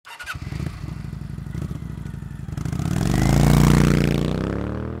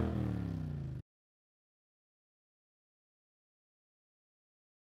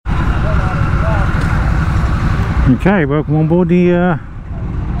Okay, welcome on board the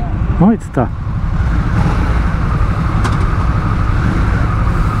Nightster.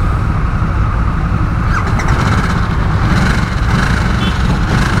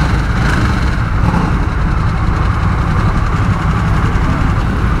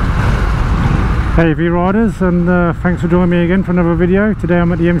 Hey V riders, and thanks for joining me again for another video. Today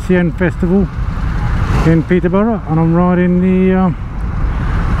I'm at the MCN Festival in Peterborough and I'm riding the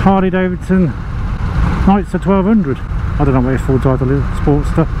Harley Davidson Nightster 1200. I don't know what its full title is,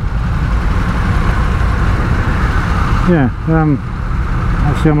 Sportster. Yeah,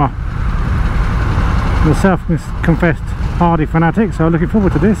 actually I'm a self-confessed Harley fanatic, so I'm looking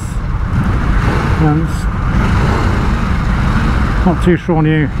forward to this. Not too sure on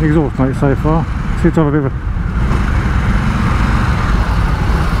the exhaust note so far. Seems to have a bit of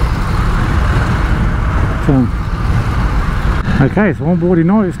a... Okay, so on board the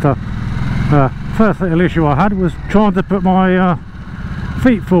Nightster. First little issue I had was trying to put my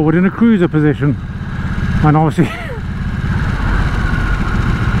feet forward in a cruiser position, and obviously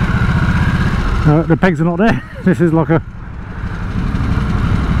the pegs are not there. This is like a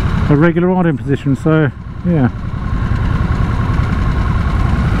regular riding position, so yeah.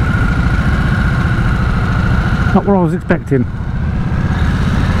 Not what I was expecting.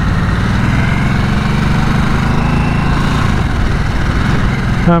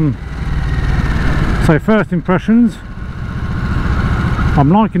 So first impressions, I'm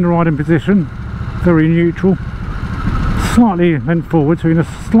liking the riding position, very neutral, slightly bent forward, so in a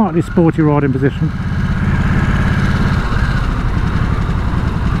slightly sporty riding position.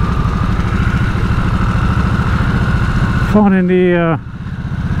 Finding the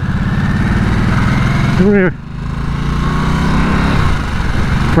rear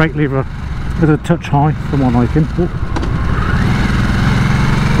brake lever is a touch high for my liking.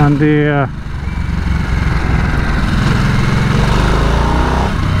 And the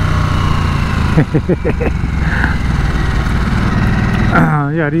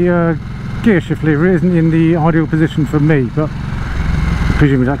yeah, the gear shift lever isn't in the ideal position for me, but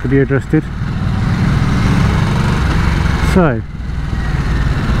presumably that could be adjusted. So,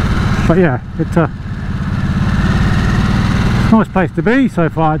 but yeah, it's a nice place to be so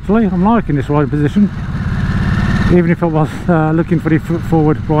far. Actually, I'm liking this riding position, even if I was looking for the foot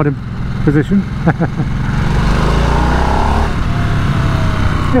forward riding position.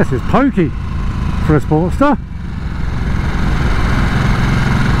 Yes, it's pokey for a Sportster.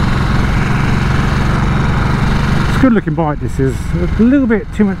 It's a good looking bike. This is a little bit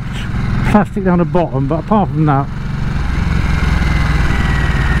too much plastic down the bottom, but apart from that,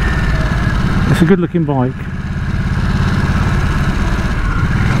 it's a good looking bike.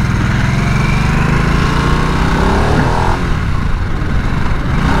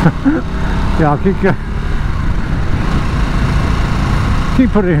 Yeah, I'll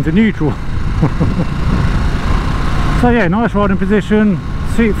keep putting it into neutral. So yeah, nice riding position,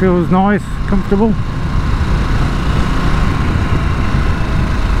 seat feels nice, comfortable.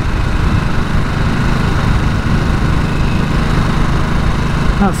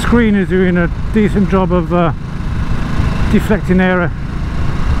 That screen is doing a decent job of deflecting air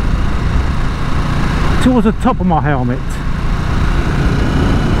towards the top of my helmet.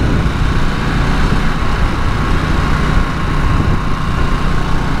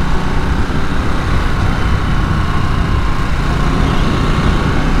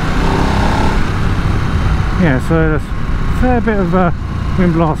 Yeah, so there's a fair bit of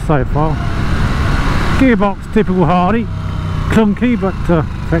wind blast so far. Gearbox, typical Harley, clunky but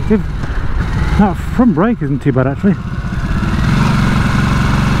effective. That front brake isn't too bad actually.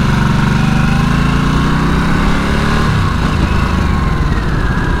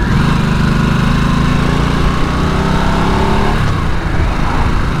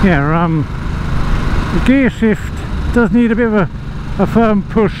 Yeah, the gear shift does need a bit of a firm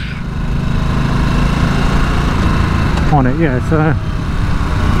push on it, yeah. So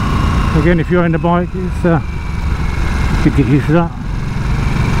again, if you're in the bike, it's you could get used to that.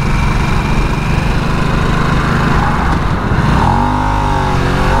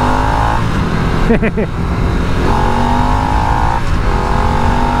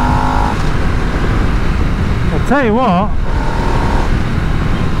 I'll tell you what,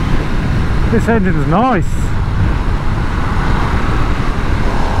 this engine's nice.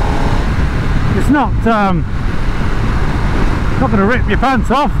 It's not going to rip your pants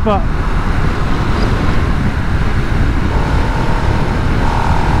off, but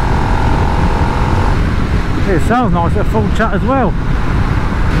it sounds nice at full chat as well.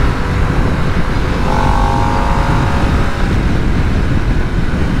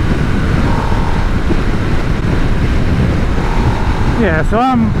 Yeah, so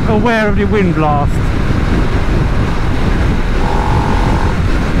I'm aware of the wind blast.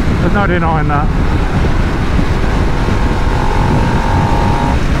 There's no denying that.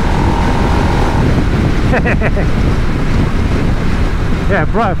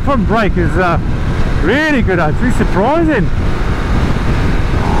 Yeah, front brake is really good, actually, surprising.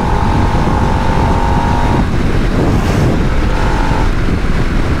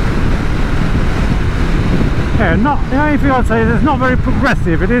 Yeah, not the only thing I'd say is it's not very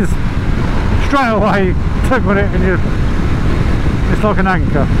progressive. It is straight away, tug on it and it's like an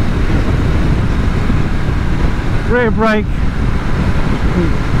anchor. Rear brake,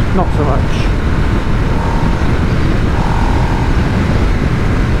 not so much.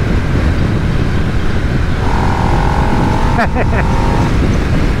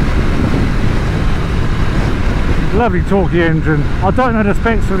 Lovely torquey engine. I don't know the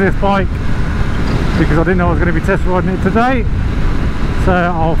specs for this bike because I didn't know I was going to be test riding it today, so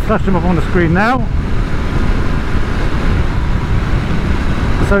I'll flash them up on the screen now.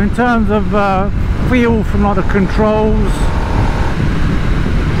 So in terms of feel from like the controls,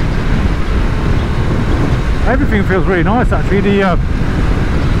 everything feels really nice actually.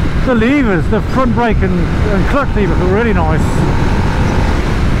 The levers, the front brake and clutch levers are really nice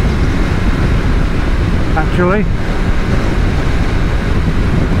actually.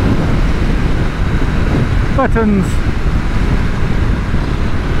 Buttons,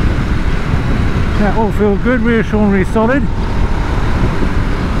 yeah, all feel good, reassuringly solid.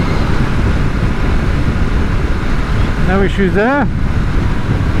 No issues there.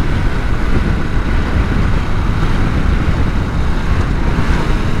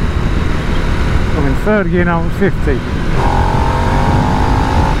 I'm in third gear now at 50.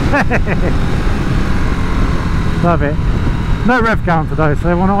 Love it. No rev counter though,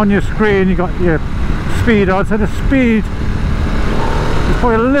 so on your screen you got your speed. I'd say the speed is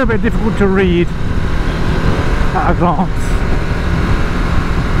probably a little bit difficult to read at a glance.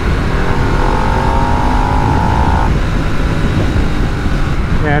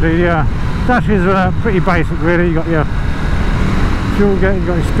 Yeah, the dash is pretty basic really. You got your fuel gauge, you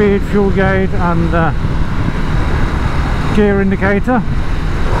got your speed, fuel gauge and gear indicator.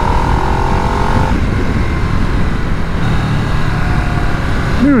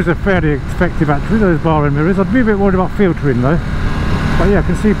 Mirrors are fairly effective actually, those bar-end mirrors. I'd be a bit worried about filtering though. But yeah, I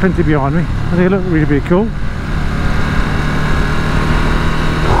can see plenty behind me. I think they look really, really cool.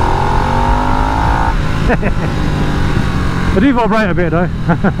 They do vibrate a bit though.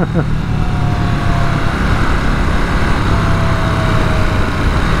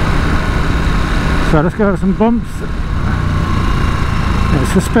 So let's go over some bumps. Yeah, the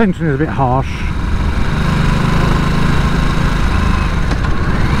suspension is a bit harsh.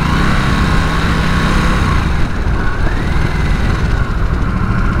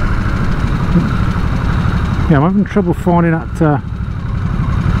 Yeah, I'm having trouble finding that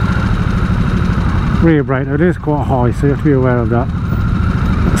rear brake. It is quite high, so you have to be aware of that.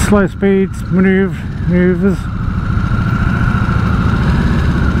 Slow speeds, manoeuvres.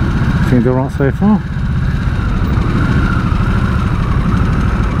 Seems alright so far.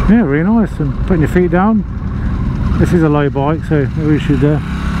 Yeah, really nice. And putting your feet down. This is a low bike, so no issue there.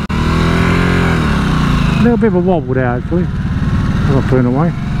 A little bit of a wobble there actually, as I'm pulling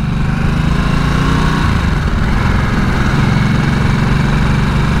away.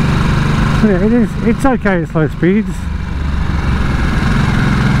 Yeah, it's okay at slow speeds.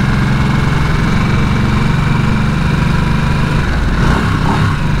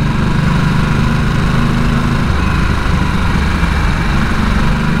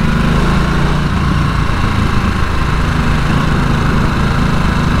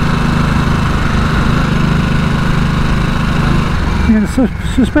 Yeah, the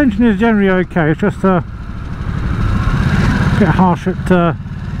suspension is generally okay, it's just a bit harsh at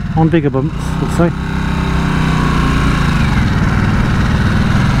on bigger bumps, I'd say.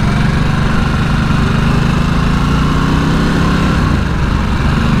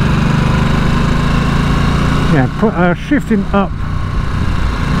 Yeah, shifting up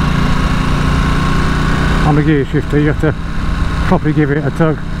on the gear shifter, you have to properly give it a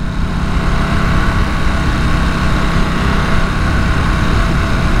tug.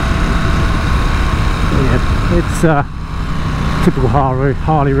 Yeah, it's typical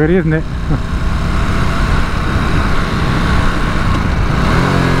Harley really, isn't it?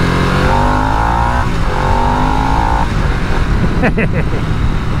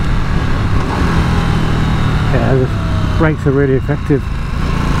 Yeah, the brakes are really effective.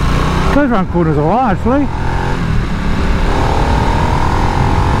 Goes around corners alright actually.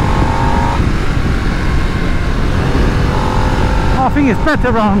 I think it's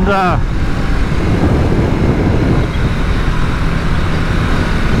better on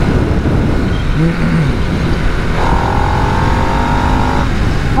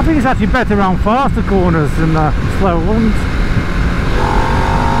I think it's actually better around faster corners than slower ones.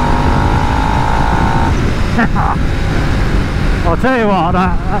 I'll tell you what,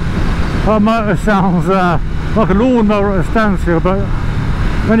 that motor sounds like a lawnmower at a standstill, but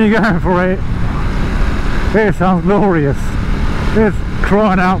when you're going for it, it sounds glorious. It's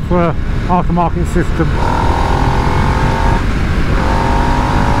crying out for an aftermarket system.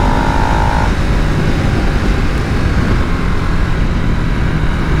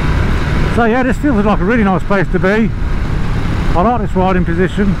 So yeah, this feels like a really nice place to be. I like this riding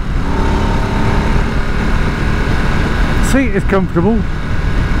position. Seat is comfortable.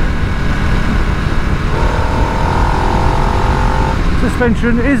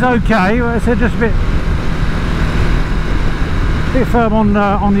 Suspension is okay, but it's just a bit firm on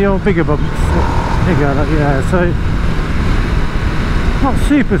the old bigger bumps. Bigger, yeah. So not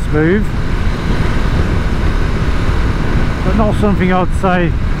super smooth, but not something I'd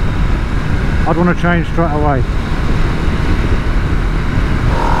say I'd want to change straight away.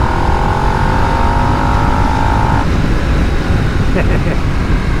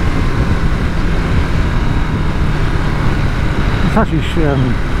 It's actually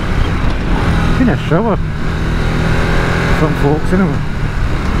in a shower front forks in a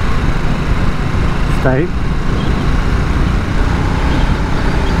state.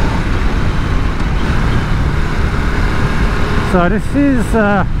 So this is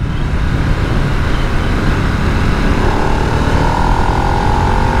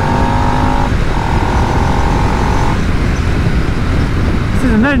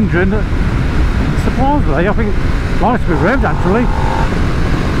an engine that surprisingly I think it likes to be revved actually.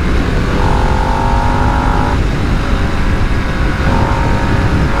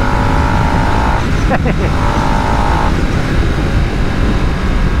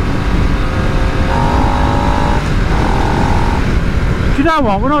 Do you know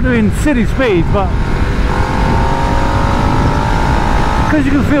what, we're not doing silly speeds, but because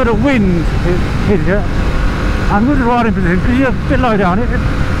you can feel the wind hitting it, and with the riding position, because you're a bit low down, it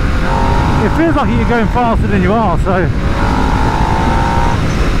feels like you're going faster than you are. So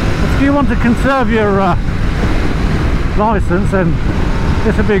if you want to conserve your license, then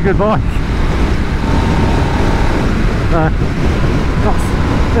this would be a good bike.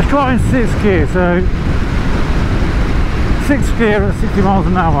 Let's try in 6th gear. So 6th gear at 60 miles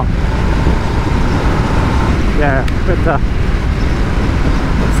an hour. Yeah, but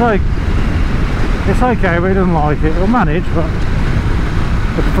it's okay, but he doesn't like it. It'll manage, but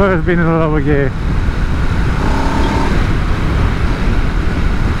I prefer being in a lower gear.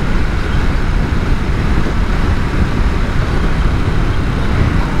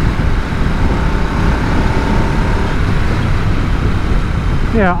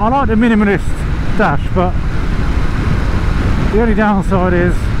 Yeah, I like the minimalist dash, but the only downside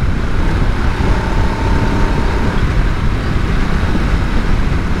is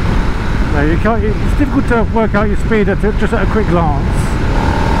you can't, it's difficult to work out your speed just at a quick glance.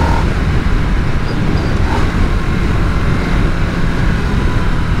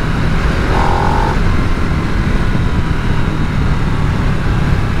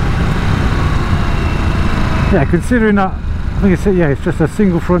 Yeah, considering that, I think it's just a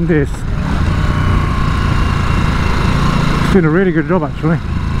single front disc. It's doing a really good job actually.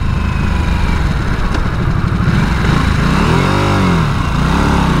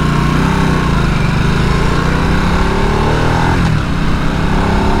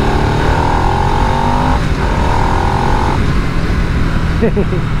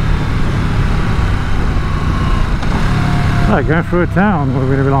 Right, going through a town, we're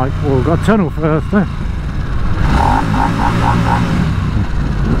going to be like, well, we've got a tunnel first, eh?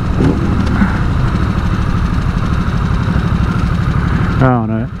 Oh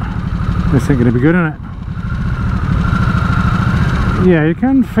no, this ain't going to be good, isn't it? Yeah, you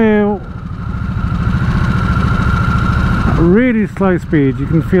can feel at really slow speed, you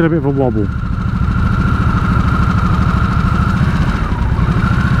can feel a bit of a wobble.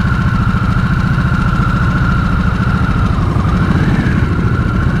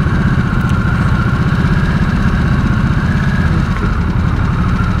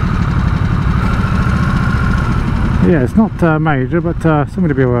 Yeah, it's not major, but something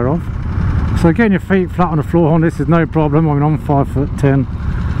to be aware of. So getting your feet flat on the floor on this is no problem. I mean, I'm 5'10",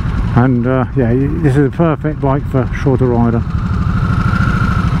 and yeah, this is a perfect bike for a shorter rider.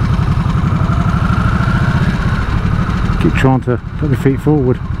 Keep trying to put the feet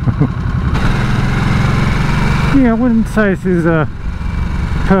forward. Yeah, I wouldn't say this is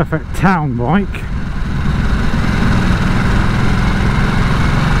perfect town bike,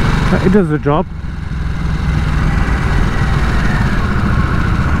 but it does the job.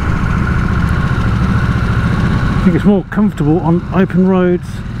 I think it's more comfortable on open roads.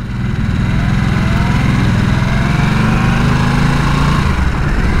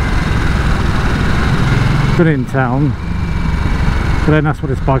 Good in town, but then that's what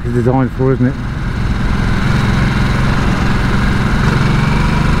this bike is designed for, isn't it?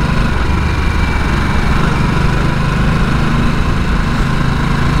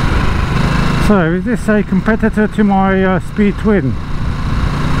 So, is this a competitor to my Speed Twin?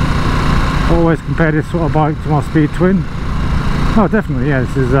 Always compare this sort of bike to my Speed Twin. Oh, definitely, yeah,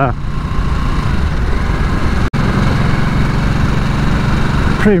 this is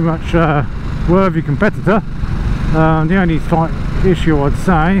pretty much a worthy competitor. The only slight issue I'd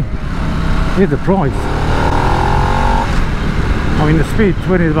say is the price. I mean, the Speed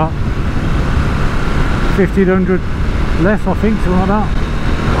Twin is about 1,500 less, I think, something like that.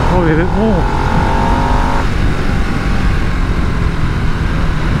 Probably a bit more.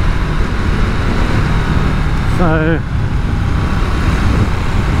 So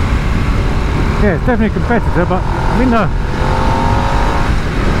yeah, it's definitely a competitor, but I mean the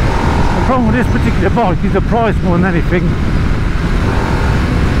problem with this particular bike is the price more than anything.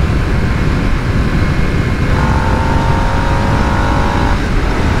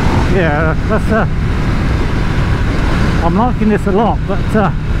 Yeah, that's I'm liking this a lot, but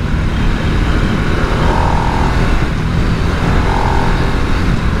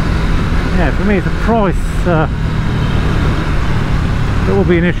yeah, for me it's a price that will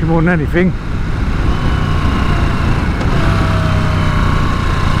be an issue more than anything.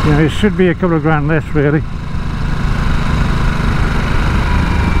 You know, it should be a couple of grand less really.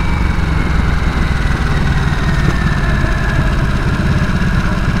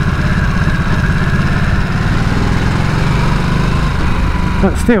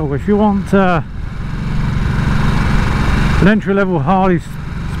 But still, if you want an entry-level Harley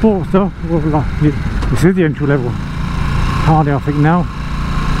Sportster, well, this is the entry-level Harley I think now.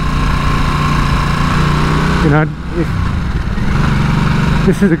 You know,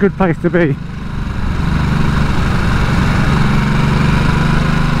 this is a good place to be.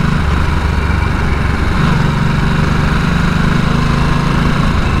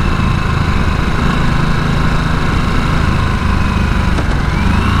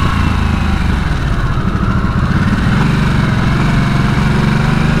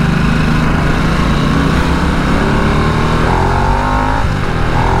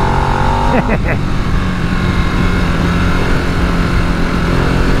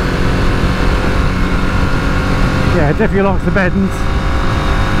 Yeah, it definitely likes the bends.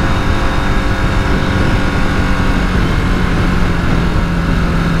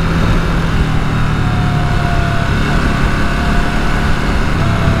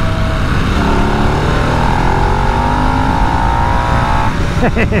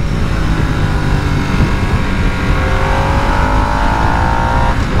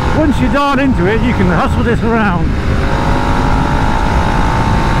 Once you dial into it, you can hustle this around.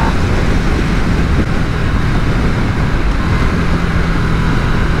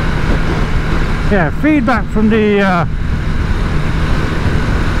 Yeah, feedback from the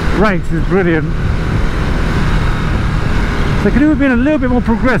brakes is brilliant. They could have been a little bit more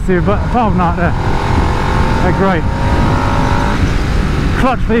progressive, but apart from that, they're great.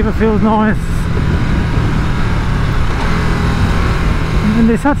 Clutch lever feels nice. And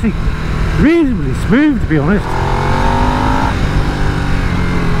it's actually reasonably smooth, to be honest.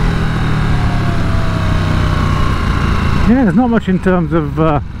 Yeah, there's not much in terms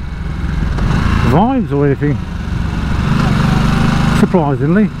of vibes or anything,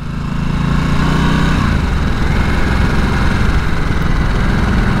 surprisingly.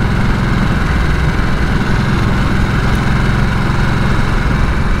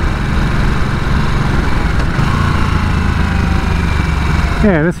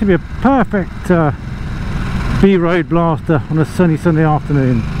 Yeah, this would be a perfect B-road blaster on a sunny Sunday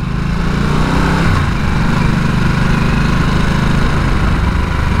afternoon.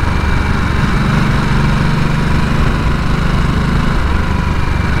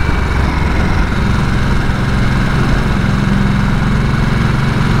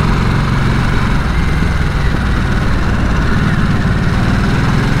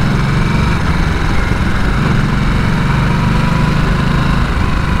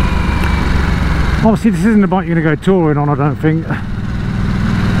 Obviously this isn't a bike you're going to go touring on, I don't think. I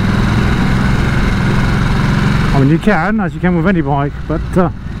mean, you can, as you can with any bike, but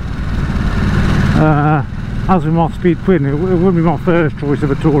I as with my Speed Queen, it wouldn't be my first choice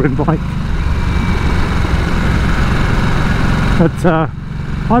of a touring bike. But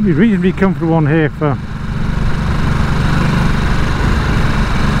I'd be reasonably comfortable on here for a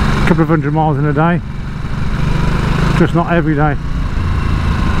couple of 100 miles in a day, just not every day.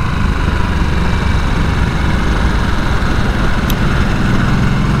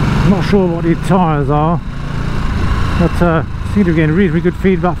 I'm not sure what the tyres are, but seem to be getting reasonably good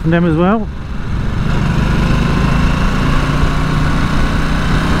feedback from them as well.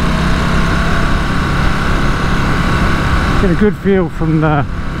 Getting a good feel from the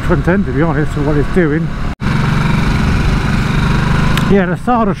front end, to be honest, of what it's doing. Yeah, the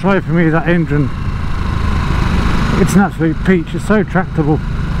star of the show for me is that engine. It's an absolute peach, it's so tractable.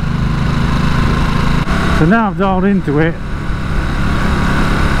 So now I've dialed into it,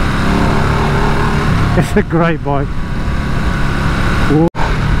 it's a great bike.